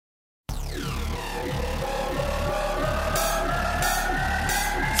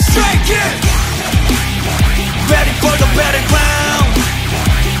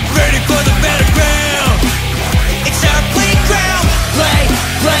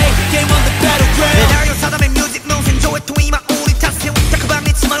Game on the battleground 狙いを定めミュージックの戦場へと今降り立つよ100番に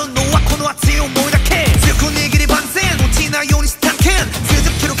詰まるのはこの熱い思いだけ強く握り万全落ちないようにスタンケン数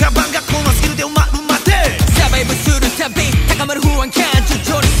十キロカバンがこのスキルで埋まるまでサバイブするたび高まる不安感徐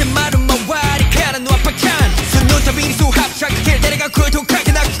々に迫る周りからの圧迫感その度に数拍車かける誰が声と書い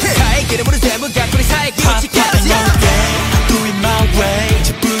てなくて遮るもの全部がこれ遮る力じゃDoing my way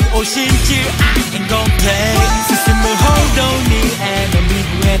自分を信じ I ain't gon' play 進む報道にエネミ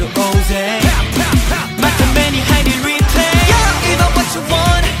ー増える大勢また目に入り replay Even what you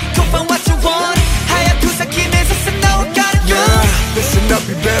want Go find what you want 早く先目指す Now I got it Listen up,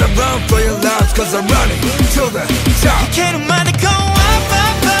 you better run for your lives Cause I'm running to the top いけるまで go up,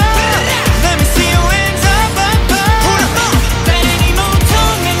 up, up Let me see your hands up, up, up 誰にも止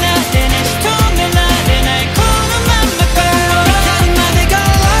められない仕留められないこのままか至るまで go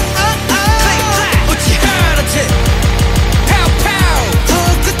up, up, up 打ち払って Pow, pow 遠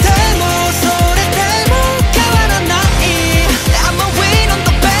くてもそれでも変わらない I'm a win on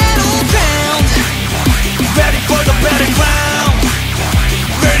the battleground Ready for the battleground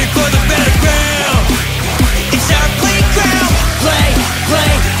Ready for the battleground It's our playground Play,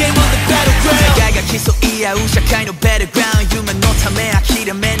 play, game on the battleground 互いが競い合う社会のバトルグラウンド夢のため諦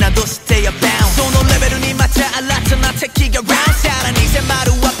めなど Stay abound そのレベルにまた新たな敵が round さらに迫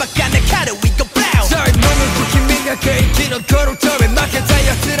るはバカな彼 We go blow さあ飲む君が景気の頃ため負けた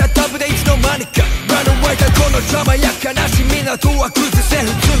奴ら飛ぶでいつの間にか Run away だこのドラマや悲しみなどは崩せ普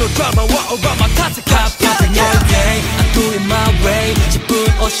通のドラマはオバマ立つか Nothing all day I'm doing my way 自分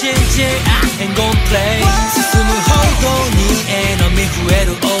を信じ I ain't gon' play 進む報道にエネミー増え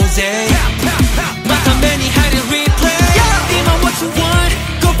る大勢また目に入る replay 今 what you want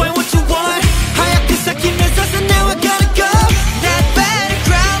Go find what you want 早く先目指す Now I gotta go That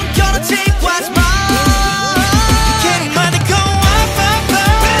battleground Gonna take what's mine いけるまで go up, up,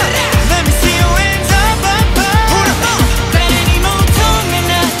 up Let me see your hands up, up, up 誰にも止め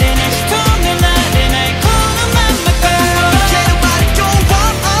られない仕留められないこのままかいけるまで go up,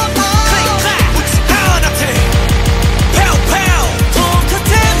 up, up 打ち放て Pow, pow 遠く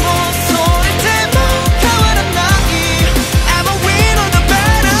てもそれでも変わらない I'm a win on the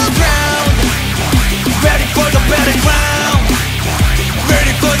battleground Ready for the battleground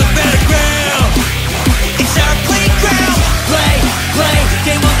Ready for the battleground It's our playground Play, play,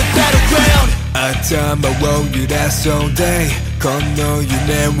 game on the battleground 頭を揺らす all day この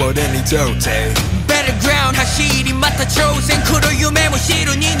夢を俺にとって Battleground 走りまた挑戦この夢も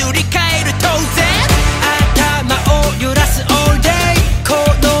白に塗り替える当然頭を揺らす all day こ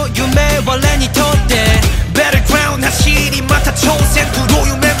の夢は俺にとって Battleground 走りまた挑戦この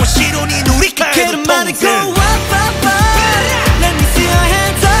夢も白に塗り替える当然